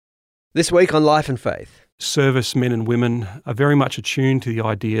This week on Life and Faith. Servicemen and women are very much attuned to the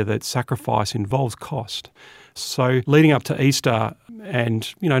idea that sacrifice involves cost. So leading up to Easter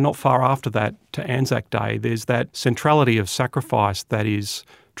and, not far after that to Anzac Day, there's that centrality of sacrifice that is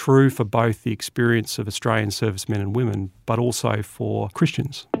true for both the experience of Australian servicemen and women, but also for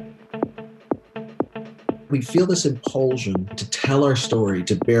Christians. We feel this impulsion to tell our story,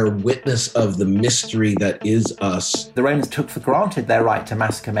 to bear witness of the mystery that is us. The Romans took for granted their right to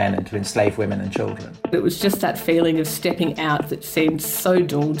massacre men and to enslave women and children. It was just that feeling of stepping out that seemed so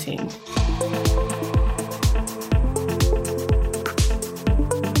daunting.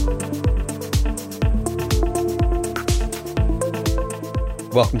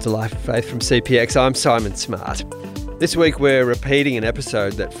 Welcome to Life and Faith from CPX. I'm Simon Smart. This week we're repeating an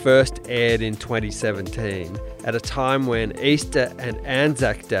episode that first aired in 2017 at a time when Easter and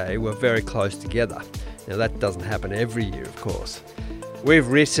Anzac Day were very close together. Now that doesn't happen every year, of course. We've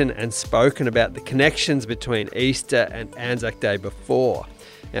written and spoken about the connections between Easter and Anzac Day before.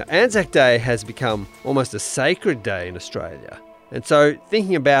 Now Anzac Day has become almost a sacred day in Australia. And so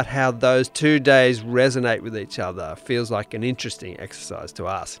thinking about how those 2 days resonate with each other feels like an interesting exercise to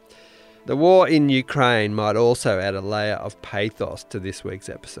us. The war in Ukraine might also add a layer of pathos to this week's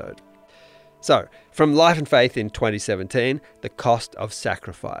episode. So, from Life and Faith in 2017, The Cost of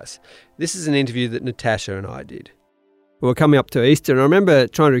Sacrifice. This is an interview that Natasha and I did. We were coming up to Easter, and I remember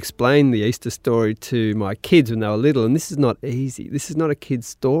trying to explain the Easter story to my kids when they were little, and this is not easy. This is not a kid's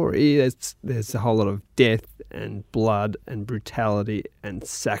story. There's a whole lot of death and blood and brutality and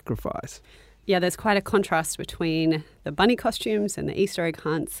sacrifice. Yeah, there's quite a contrast between the bunny costumes and the Easter egg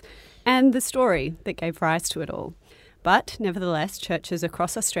hunts and the story that gave rise to it all. But nevertheless, churches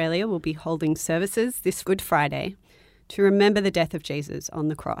across Australia will be holding services this Good Friday to remember the death of Jesus on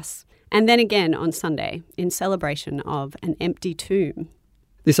the cross, and then again on Sunday in celebration of an empty tomb.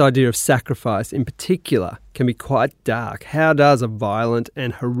 This idea of sacrifice in particular can be quite dark. How does a violent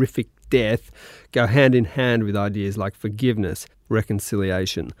and horrific death go hand in hand with ideas like forgiveness,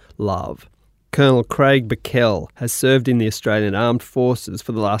 reconciliation, love? Colonel Craig Bickell has served in the Australian Armed Forces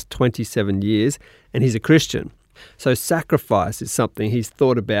for the last 27 years, and he's a Christian. So sacrifice is something he's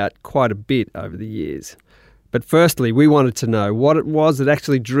thought about quite a bit over the years. But firstly, we wanted to know what it was that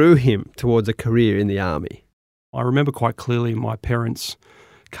actually drew him towards a career in the army. I remember quite clearly my parents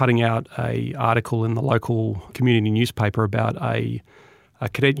cutting out an article in the local community newspaper about a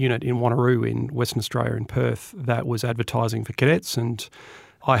cadet unit in Wanneroo in Western Australia in Perth that was advertising for cadets, and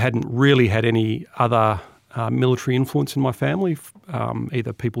I hadn't really had any other military influence in my family,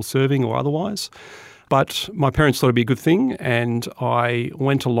 either people serving or otherwise. But my parents thought it'd be a good thing, and I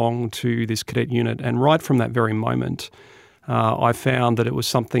went along to this cadet unit. And right from that very moment, I found that it was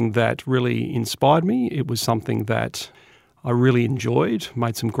something that really inspired me. It was something that I really enjoyed,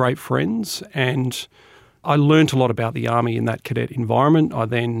 made some great friends, and I learnt a lot about the Army in that cadet environment. I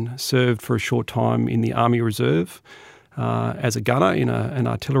then served for a short time in the Army Reserve as a gunner in an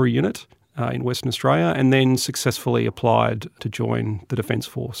artillery unit in Western Australia, and then successfully applied to join the Defence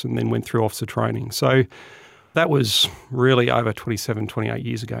Force and then went through officer training. So that was really over 27, 28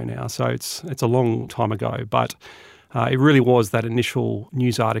 years ago now. So it's a long time ago, but it really was that initial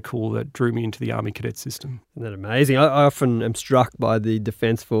news article that drew me into the Army cadet system. Isn't that amazing? I often am struck by the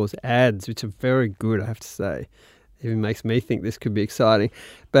Defence Force ads, which are very good, I have to say. Even makes me think this could be exciting.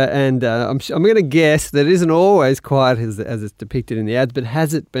 I'm going to guess that it isn't always quite as it's depicted in the ads, but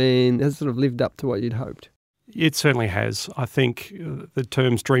has it sort of lived up to what you'd hoped? It certainly has. I think the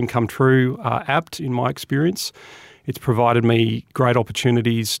terms dream come true are apt in my experience. It's provided me great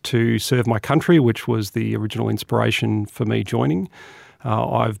opportunities to serve my country, which was the original inspiration for me joining.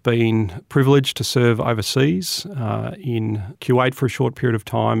 I've been privileged to serve overseas in Kuwait for a short period of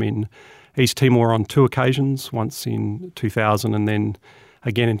time, in East Timor on 2 occasions, once in 2000 and then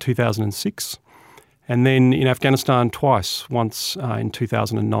again in 2006. And then in Afghanistan twice, once in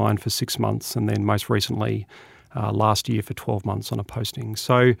 2009 for 6 months, and then most recently last year for 12 months on a posting.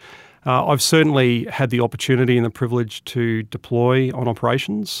 So I've certainly had the opportunity and the privilege to deploy on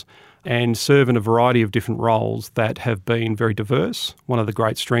operations and serve in a variety of different roles that have been very diverse. One of the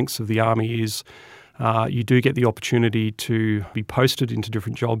great strengths of the Army is you do get the opportunity to be posted into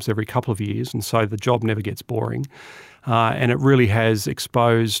different jobs every couple of years, and so the job never gets boring. And it really has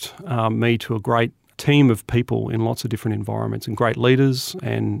exposed me to a great team of people in lots of different environments and great leaders,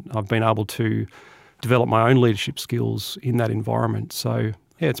 and I've been able to develop my own leadership skills in that environment. So,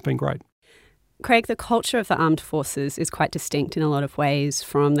 yeah, it's been great. Craig, the culture of the armed forces is quite distinct in a lot of ways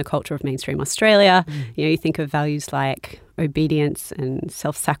from the culture of mainstream Australia. You think of values like obedience and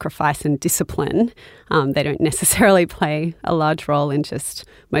self-sacrifice and discipline. They don't necessarily play a large role in just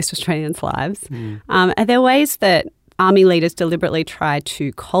most Australians' lives. Are there ways that army leaders deliberately try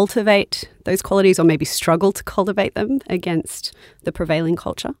to cultivate those qualities or maybe struggle to cultivate them against the prevailing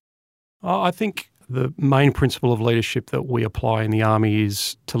culture? I think the main principle of leadership that we apply in the Army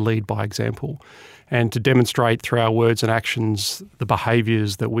is to lead by example and to demonstrate through our words and actions the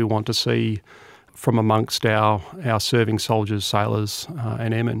behaviours that we want to see from amongst our serving soldiers, sailors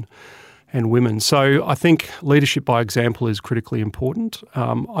and airmen and women. So I think leadership by example is critically important.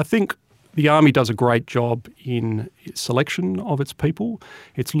 I think the Army does a great job in selection of its people.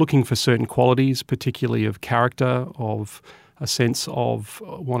 It's looking for certain qualities, particularly of character, of a sense of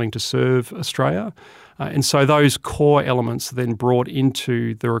wanting to serve Australia. And so those core elements are then brought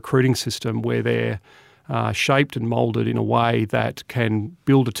into the recruiting system where they're shaped and moulded in a way that can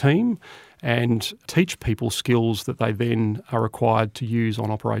build a team and teach people skills that they then are required to use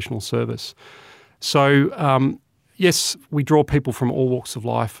on operational service. So, yes, we draw people from all walks of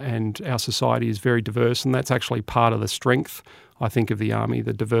life and our society is very diverse, and that's actually part of the strength, I think, of the Army.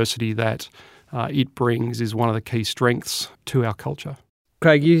 The diversity that it brings is one of the key strengths to our culture.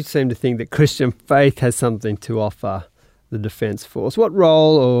 Craig, you seem to think that Christian faith has something to offer the Defence Force. What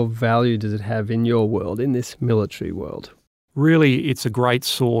role or value does it have in your world, in this military world? Really, it's a great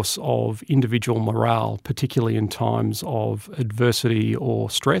source of individual morale, particularly in times of adversity or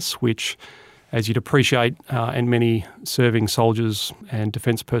stress, which, as you'd appreciate, and many serving soldiers and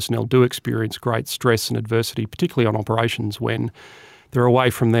defence personnel do experience great stress and adversity, particularly on operations when they're away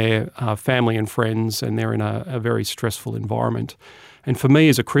from their family and friends and they're in a very stressful environment. And for me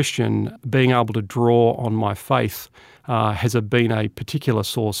as a Christian, being able to draw on my faith has been a particular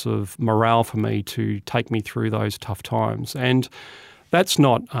source of morale for me to take me through those tough times. And that's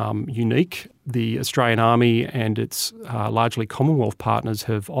not unique. The Australian Army and its largely Commonwealth partners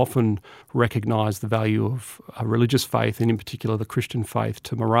have often recognised the value of religious faith, and in particular the Christian faith,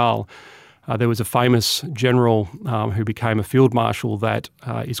 to morale. There was a famous general who became a field marshal that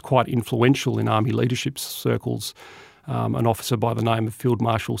is quite influential in Army leadership circles, an officer by the name of Field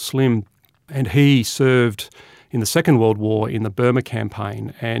Marshal Slim, and he served in the Second World War in the Burma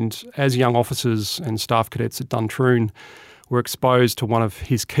campaign. And as young officers and staff cadets at Duntroon, were exposed to one of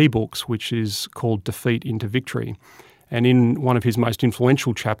his key books, which is called Defeat into Victory. And in one of his most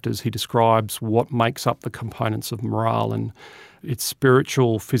influential chapters, he describes what makes up the components of morale, and it's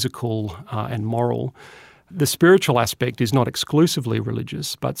spiritual, physical, and moral. The spiritual aspect is not exclusively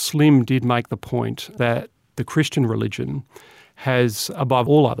religious, but Slim did make the point that the Christian religion has, above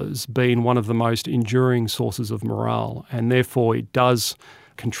all others, been one of the most enduring sources of morale, and therefore it does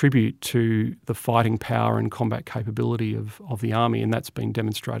contribute to the fighting power and combat capability of the Army, and that's been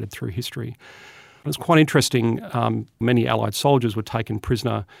demonstrated through history. It's quite interesting. Many Allied soldiers were taken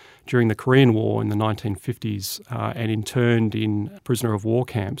prisoner during the Korean War in the 1950s and interned in prisoner of war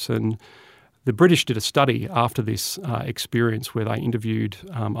camps. And the British did a study after this experience where they interviewed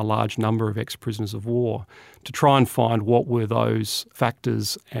a large number of ex-prisoners of war to try and find what were those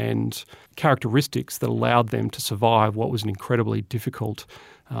factors and characteristics that allowed them to survive what was an incredibly difficult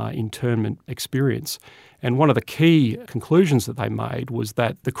internment experience. And one of the key conclusions that they made was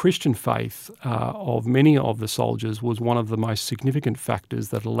that the Christian faith of many of the soldiers was one of the most significant factors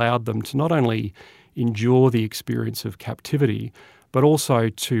that allowed them to not only endure the experience of captivity, but also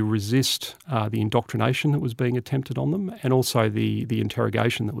to resist the indoctrination that was being attempted on them and also the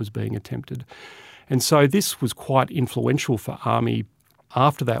interrogation that was being attempted. And so this was quite influential for Army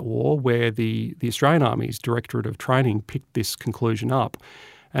after that war, where the Australian Army's Directorate of Training picked this conclusion up.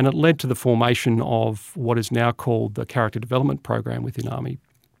 And it led to the formation of what is now called the Character Development Program within Army,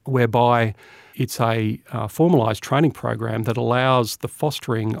 whereby it's a formalised training program that allows the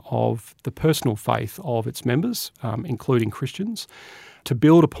fostering of the personal faith of its members, including Christians, to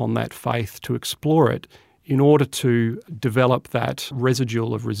build upon that faith, to explore it in order to develop that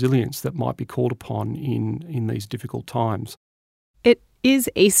residual of resilience that might be called upon in these difficult times. It is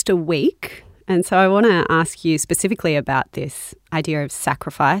Easter week. And so I want to ask you specifically about this idea of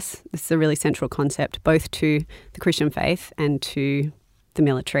sacrifice. This is a really central concept, both to the Christian faith and to the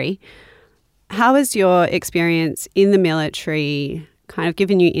military. How has your experience in the military kind of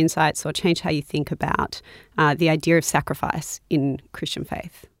given you insights or changed how you think about the idea of sacrifice in Christian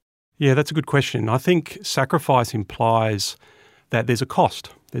faith? Yeah, that's a good question. I think sacrifice implies that there's a cost.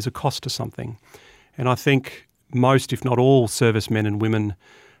 There's a cost to something. And I think most, if not all, servicemen and women,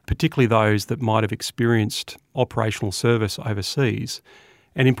 particularly those that might have experienced operational service overseas,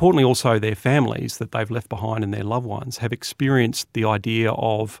 And importantly also their families that they've left behind and their loved ones have experienced the idea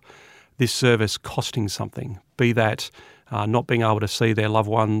of this service costing something, be that not being able to see their loved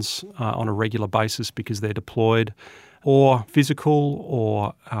ones on a regular basis because they're deployed, or physical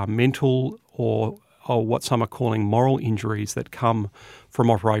or mental or what some are calling moral injuries that come from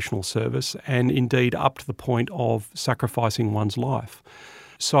operational service, and indeed up to the point of sacrificing one's life.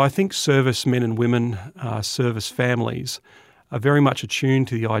 So I think servicemen and women, service families, are very much attuned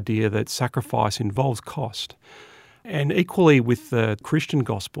to the idea that sacrifice involves cost. And equally with the Christian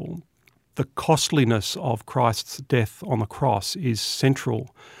gospel, the costliness of Christ's death on the cross is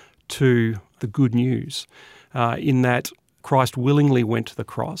central to the good news, in that Christ willingly went to the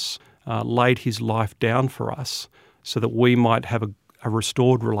cross, laid his life down for us so that we might have a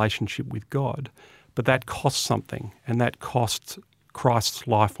restored relationship with God. But that costs something, and that costs Christ's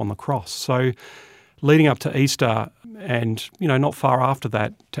life on the cross. So leading up to Easter and, not far after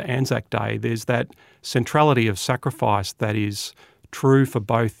that to Anzac Day, there's that centrality of sacrifice that is true for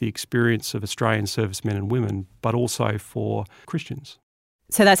both the experience of Australian servicemen and women, but also for Christians.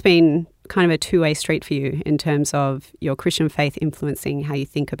 So that's been kind of a two-way street for you in terms of your Christian faith influencing how you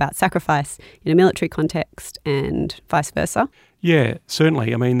think about sacrifice in a military context and vice versa? Yeah,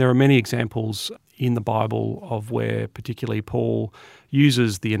 certainly. I mean, there are many examples in the Bible of where particularly Paul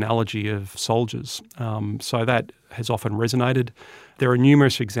uses the analogy of soldiers. So that has often resonated. There are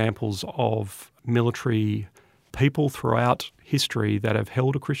numerous examples of military people throughout history that have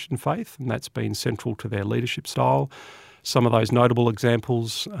held a Christian faith, and that's been central to their leadership style. Some of those notable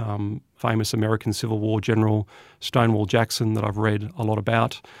examples, famous American Civil War General Stonewall Jackson that I've read a lot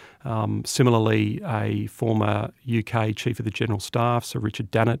about. Similarly, a former UK Chief of the General Staff, Sir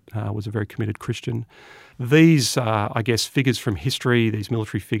Richard Dannett, was a very committed Christian. These, figures from history, these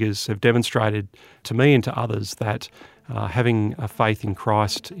military figures, have demonstrated to me and to others that having a faith in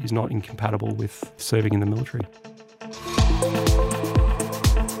Christ is not incompatible with serving in the military.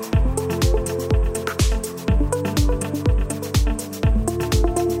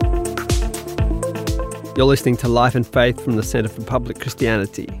 You're listening to Life and Faith from the Centre for Public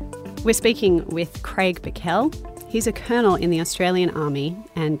Christianity. We're speaking with Craig Bickell. He's a colonel in the Australian Army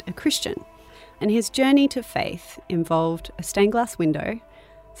and a Christian. And his journey to faith involved a stained glass window,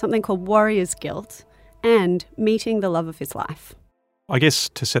 something called warrior's guilt, and meeting the love of his life. I guess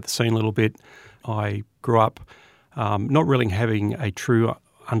to set the scene a little bit, I grew up not really having a true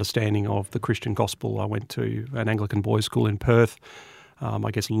understanding of the Christian gospel. I went to an Anglican boys' school in Perth.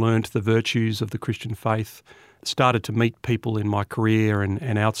 Learnt the virtues of the Christian faith, started to meet people in my career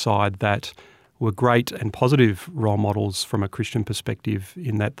and outside that were great and positive role models from a Christian perspective,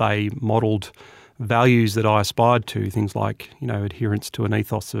 in that they modelled values that I aspired to, things like, adherence to an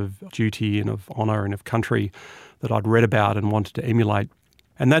ethos of duty and of honour and of country that I'd read about and wanted to emulate.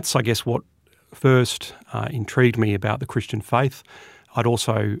 And that's, I guess, what first intrigued me about the Christian faith. I'd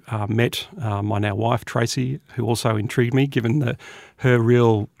also met my now wife, Tracy, who also intrigued me, given her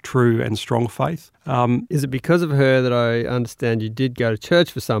real, true and strong faith. Is it because of her that I understand you did go to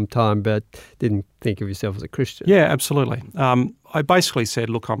church for some time but didn't think of yourself as a Christian? Yeah, absolutely. I basically said,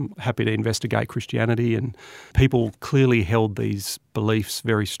 look, I'm happy to investigate Christianity, and people clearly held these beliefs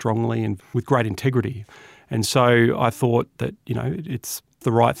very strongly and with great integrity. And so I thought that, it's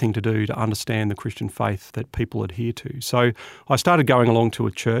the right thing to do to understand the Christian faith that people adhere to. So I started going along to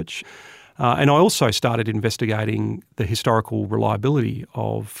a church, and I also started investigating the historical reliability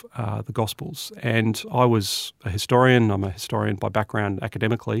of the Gospels. And I was a historian. I'm a historian by background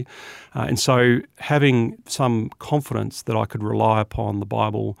academically. And so having some confidence that I could rely upon the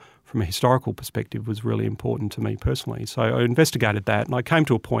Bible from a historical perspective was really important to me personally. So I investigated that, and I came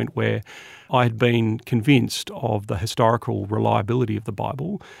to a point where I had been convinced of the historical reliability of the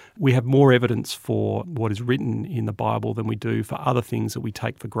Bible. We have more evidence for what is written in the Bible than we do for other things that we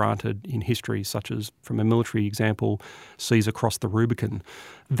take for granted in history, such as, from a military example, Caesar crossed the Rubicon.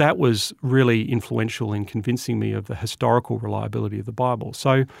 That was really influential in convincing me of the historical reliability of the Bible.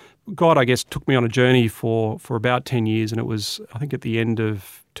 So God, I guess, took me on a journey for about 10 years, and it was, I think, at the end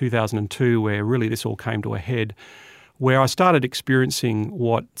of 2002 where really this all came to a head, where I started experiencing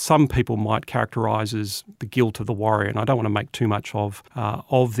what some people might characterise as the guilt of the warrior. And I don't want to make too much of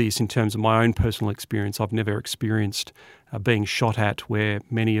this in terms of my own personal experience. I've never experienced being shot at where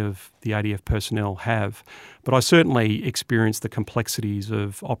many of the ADF personnel have. But I certainly experienced the complexities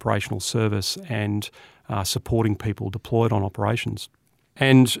of operational service and supporting people deployed on operations.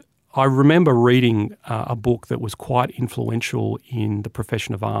 And I remember reading a book that was quite influential in the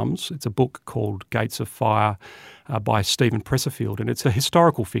profession of arms. It's a book called Gates of Fire by Stephen Pressfield, and it's a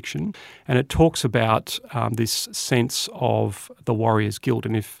historical fiction, and it talks about this sense of the warrior's guilt.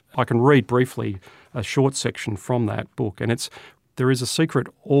 And if I can read briefly a short section from that book, and it's, "There is a secret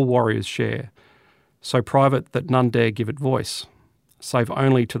all warriors share, so private that none dare give it voice, save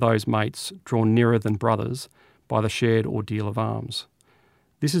only to those mates drawn nearer than brothers by the shared ordeal of arms.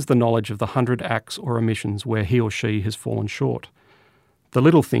 This is the knowledge of the 100 acts or omissions where he or she has fallen short. The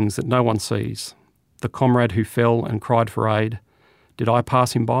little things that no one sees. The comrade who fell and cried for aid. Did I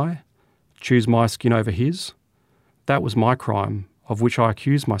pass him by? Choose my skin over his? That was my crime, of which I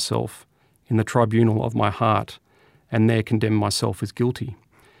accuse myself in the tribunal of my heart, and there condemn myself as guilty."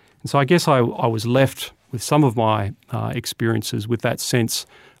 And so I guess I was left with some of my experiences with that sense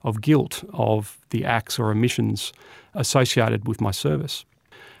of guilt of the acts or omissions associated with my service.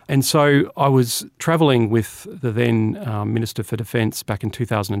 And so I was travelling with the then Minister for Defence back in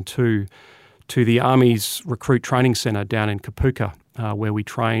 2002 to the Army's Recruit Training Centre down in Kapuka, where we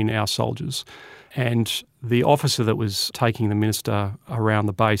train our soldiers. And the officer that was taking the minister around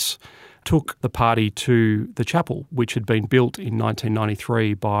the base took the party to the chapel, which had been built in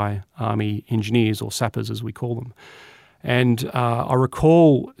 1993 by Army engineers, or sappers as we call them. And I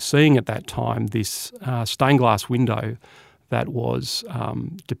recall seeing at that time this stained glass window that was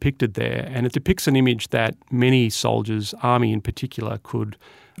depicted there. And it depicts an image that many soldiers, Army in particular, could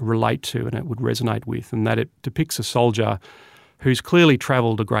relate to and it would resonate with, and that it depicts a soldier who's clearly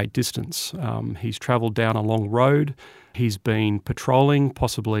travelled a great distance. He's travelled down a long road. He's been patrolling,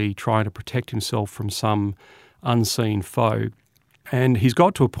 possibly trying to protect himself from some unseen foe. And he's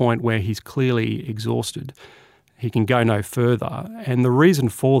got to a point where he's clearly exhausted. He can go no further. And the reason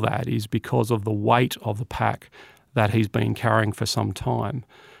for that is because of the weight of the pack that he's been carrying for some time.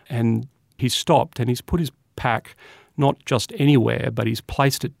 And he's stopped and he's put his pack not just anywhere, but he's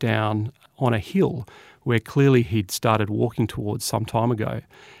placed it down on a hill where clearly he'd started walking towards some time ago.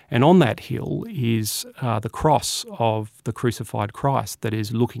 And on that hill is the cross of the crucified Christ that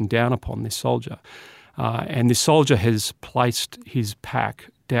is looking down upon this soldier. And this soldier has placed his pack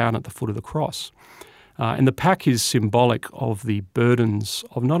down at the foot of the cross. And the pack is symbolic of the burdens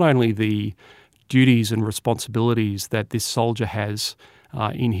of not only the duties and responsibilities that this soldier has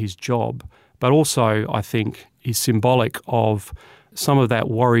in his job, but also, I think, is symbolic of some of that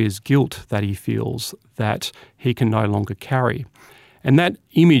warrior's guilt that he feels that he can no longer carry. And that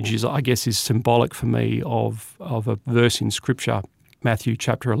image is, I guess, is symbolic for me of a verse in Scripture, Matthew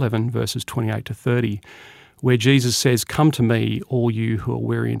chapter 11, verses 28 to 30, where Jesus says, "Come to me, all you who are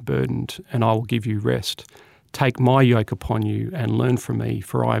weary and burdened, and I will give you rest. Take my yoke upon you and learn from me,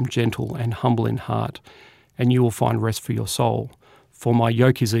 for I am gentle and humble in heart, and you will find rest for your soul. For my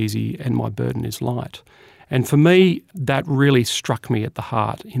yoke is easy and my burden is light." And for me, that really struck me at the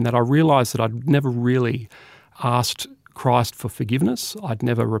heart, in that I realised that I'd never really asked Christ for forgiveness. I'd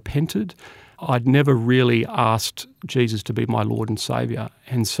never repented. I'd never really asked Jesus to be my Lord and Saviour.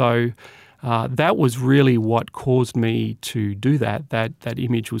 And so that was really what caused me to do that. That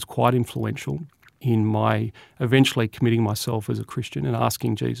image was quite influential in my eventually committing myself as a Christian and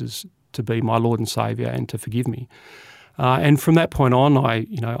asking Jesus to be my Lord and Saviour and to forgive me. And from that point on,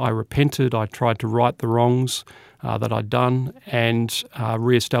 I repented. I tried to right the wrongs that I'd done and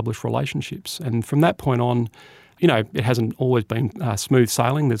re-establish relationships. And from that point on, it hasn't always been smooth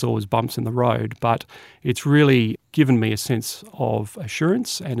sailing. There's always bumps in the road, but it's really given me a sense of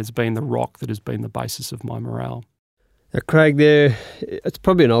assurance and has been the rock that has been the basis of my morale. Now, Craig, it's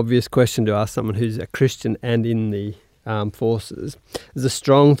probably an obvious question to ask someone who's a Christian and in the armed forces. There's a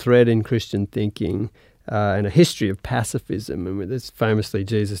strong thread in Christian thinking and a history of pacifism. And there's famously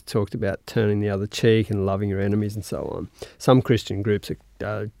Jesus talked about turning the other cheek and loving your enemies and so on. Some Christian groups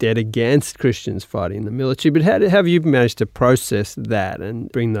are dead against Christians fighting in the military. But how have you managed to process that and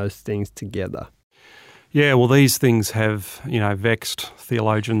bring those things together? Yeah, well, these things have, vexed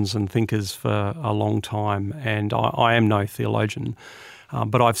theologians and thinkers for a long time, and I am no theologian,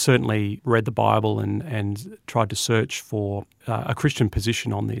 but I've certainly read the Bible and tried to search for a Christian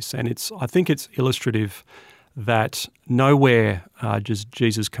position on this, and I think it's illustrative that nowhere does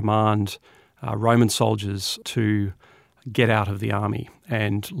Jesus command Roman soldiers to get out of the army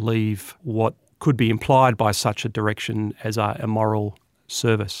and leave what could be implied by such a direction as a immoral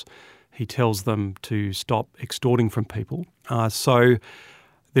service. He tells them to stop extorting from people. So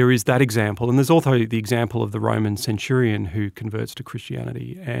there is that example. And there's also the example of the Roman centurion who converts to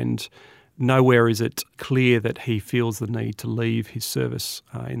Christianity. And nowhere is it clear that he feels the need to leave his service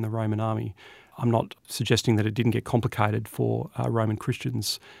in the Roman army. I'm not suggesting that it didn't get complicated for Roman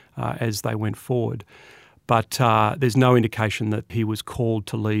Christians as they went forward, but there's no indication that he was called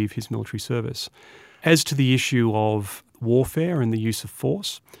to leave his military service. As to the issue of warfare and the use of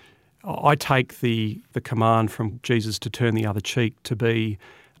force, I take the command from Jesus to turn the other cheek to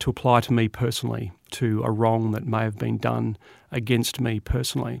apply to me personally, to a wrong that may have been done against me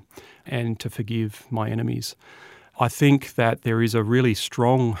personally, and to forgive my enemies. I think that there is a really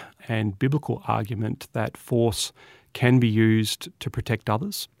strong and biblical argument that force can be used to protect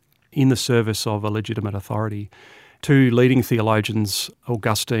others in the service of a legitimate authority. Two leading theologians,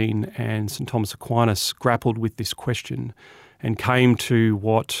 Augustine and St. Thomas Aquinas, grappled with this question and came to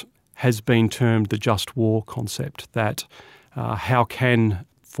what has been termed the just war concept, that how can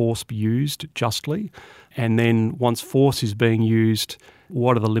force be used justly? And then once force is being used,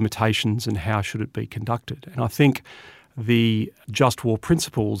 what are the limitations and how should it be conducted? And I think the just war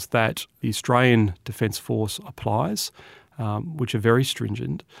principles that the Australian Defence Force applies, which are very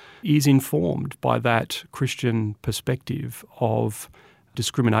stringent, is informed by that Christian perspective of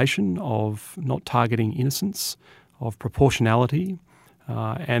discrimination, of not targeting innocents, of proportionality,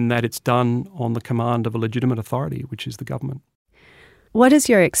 and that it's done on the command of a legitimate authority, which is the government. What has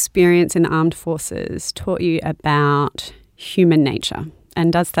your experience in armed forces taught you about human nature?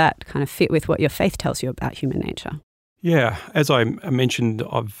 And does that kind of fit with what your faith tells you about human nature? Yeah, as I mentioned,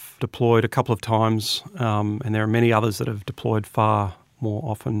 I've deployed a couple of times, and there are many others that have deployed far more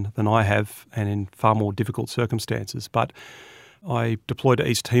often than I have and in far more difficult circumstances. But I deployed to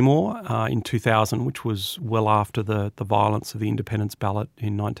East Timor in 2000, which was well after the violence of the independence ballot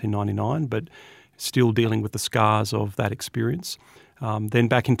in 1999, but still dealing with the scars of that experience. Then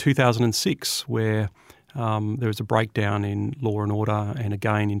back in 2006, where there was a breakdown in law and order and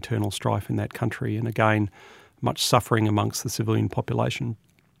again internal strife in that country and again much suffering amongst the civilian population.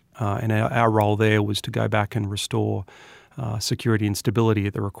 And our role there was to go back and restore security and stability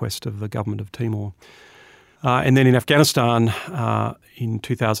at the request of the government of Timor. And then in Afghanistan in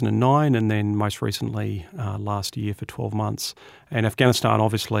 2009 and then most recently last year for 12 months. And Afghanistan,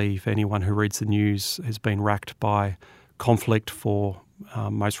 obviously, for anyone who reads the news, has been racked by conflict for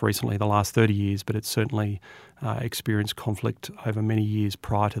most recently the last 30 years, but it's certainly experienced conflict over many years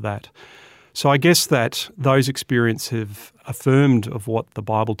prior to that. So I guess that those experiences have affirmed of what the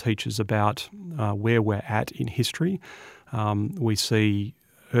Bible teaches about where we're at in history. We see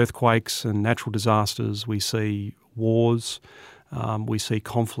earthquakes and natural disasters, we see wars, we see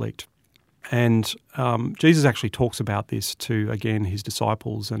conflict. And Jesus actually talks about this to, again, his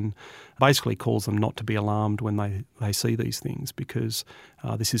disciples and basically calls them not to be alarmed when they see these things because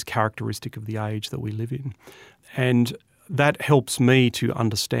this is characteristic of the age that we live in. And that helps me to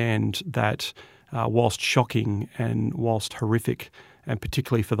understand that whilst shocking and whilst horrific, and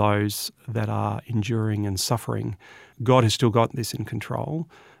particularly for those that are enduring and suffering, God has still got this in control.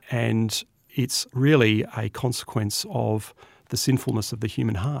 And it's really a consequence of the sinfulness of the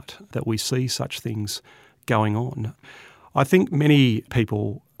human heart that we see such things going on. I think many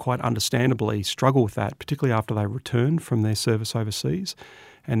people quite understandably struggle with that, particularly after they return from their service overseas.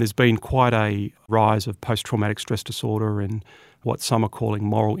 And there's been quite a rise of post-traumatic stress disorder and what some are calling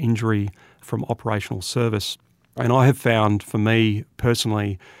moral injury from operational service. And I have found, for me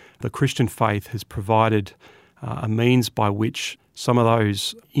personally, the Christian faith has provided a means by which some of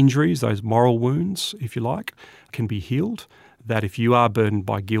those injuries, those moral wounds, if you like, can be healed. That if you are burdened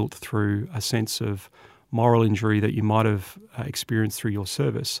by guilt through a sense of moral injury that you might have experienced through your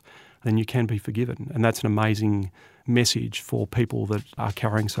service, then you can be forgiven. And that's an amazing message for people that are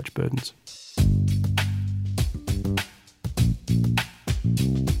carrying such burdens.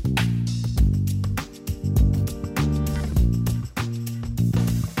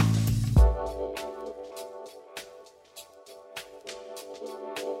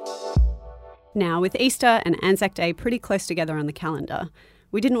 Now, with Easter and Anzac Day pretty close together on the calendar,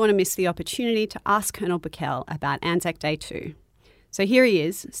 we didn't want to miss the opportunity to ask Colonel Buckell about Anzac Day too. So here he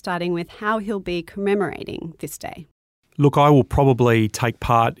is, starting with how he'll be commemorating this day. Look, I will probably take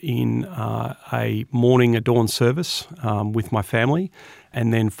part in a morning at dawn service with my family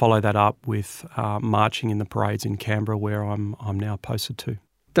and then follow that up with marching in the parades in Canberra where I'm now posted to.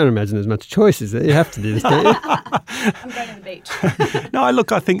 Don't imagine there's much choice, is there? You have to do this, don't you? I'm going to the beach. No,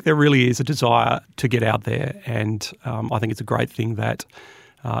 look, I think there really is a desire to get out there, and I think it's a great thing that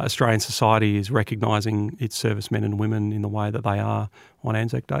Australian society is recognising its servicemen and women in the way that they are on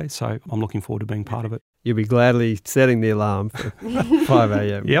Anzac Day. So I'm looking forward to being part of it. You'll be gladly setting the alarm for 5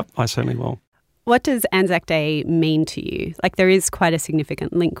 a.m. Yep, I certainly will. What does Anzac Day mean to you? Like, there is quite a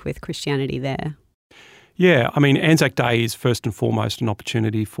significant link with Christianity there. Yeah, I mean, Anzac Day is first and foremost an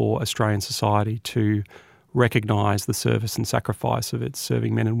opportunity for Australian society to recognise the service and sacrifice of its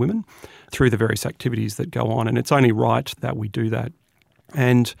serving men and women through the various activities that go on. And it's only right that we do that.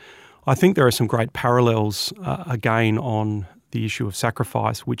 And I think there are some great parallels, again, on the issue of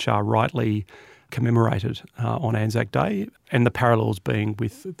sacrifice, which are rightly commemorated on Anzac Day, and the parallels being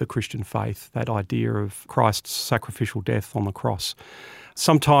with the Christian faith, that idea of Christ's sacrificial death on the cross.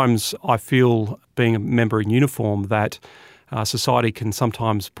 Sometimes I feel, being a member in uniform, that society can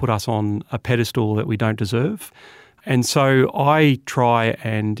sometimes put us on a pedestal that we don't deserve. And so I try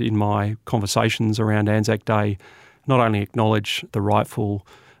and, in my conversations around Anzac Day, not only acknowledge the rightful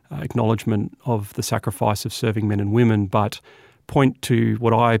acknowledgement of the sacrifice of serving men and women, but point to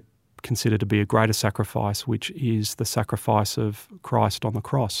what I consider to be a greater sacrifice, which is the sacrifice of Christ on the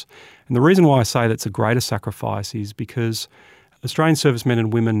cross. And the reason why I say that's a greater sacrifice is because Australian servicemen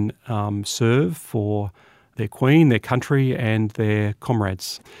and women serve for their Queen, their country and their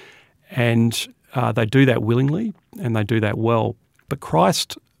comrades. And they do that willingly and they do that well. But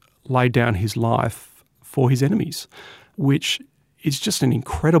Christ laid down his life for his enemies, which is just an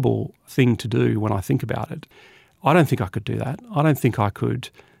incredible thing to do when I think about it. I don't think I could do that. I don't think I could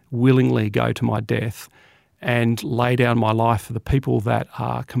willingly go to my death and lay down my life for the people that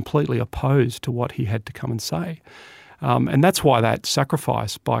are completely opposed to what he had to come and say. And that's why that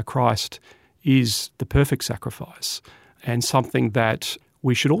sacrifice by Christ is the perfect sacrifice and something that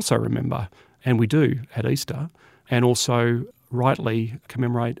we should also remember, and we do at Easter, and also rightly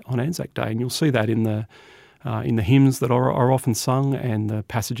commemorate on Anzac Day. And you'll see that in the hymns that are often sung and the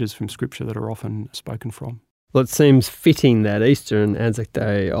passages from Scripture that are often spoken from. Well, it seems fitting that Easter and Anzac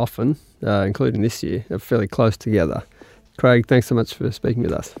Day often, including this year, are fairly close together. Craig, thanks so much for speaking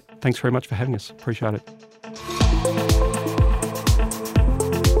with us. Thanks very much for having us. Appreciate it.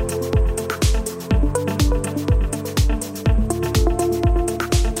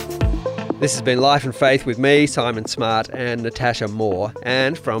 This has been Life and Faith with me, Simon Smart, and Natasha Moore,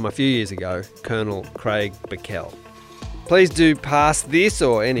 and from a few years ago, Colonel Craig Bickell. Please do pass this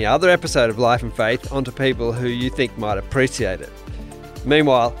or any other episode of Life and Faith onto people who you think might appreciate it.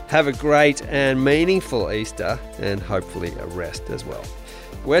 Meanwhile, have a great and meaningful Easter and hopefully a rest as well.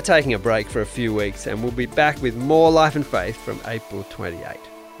 We're taking a break for a few weeks and we'll be back with more Life and Faith from April 28.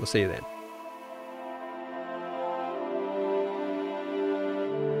 We'll see you then.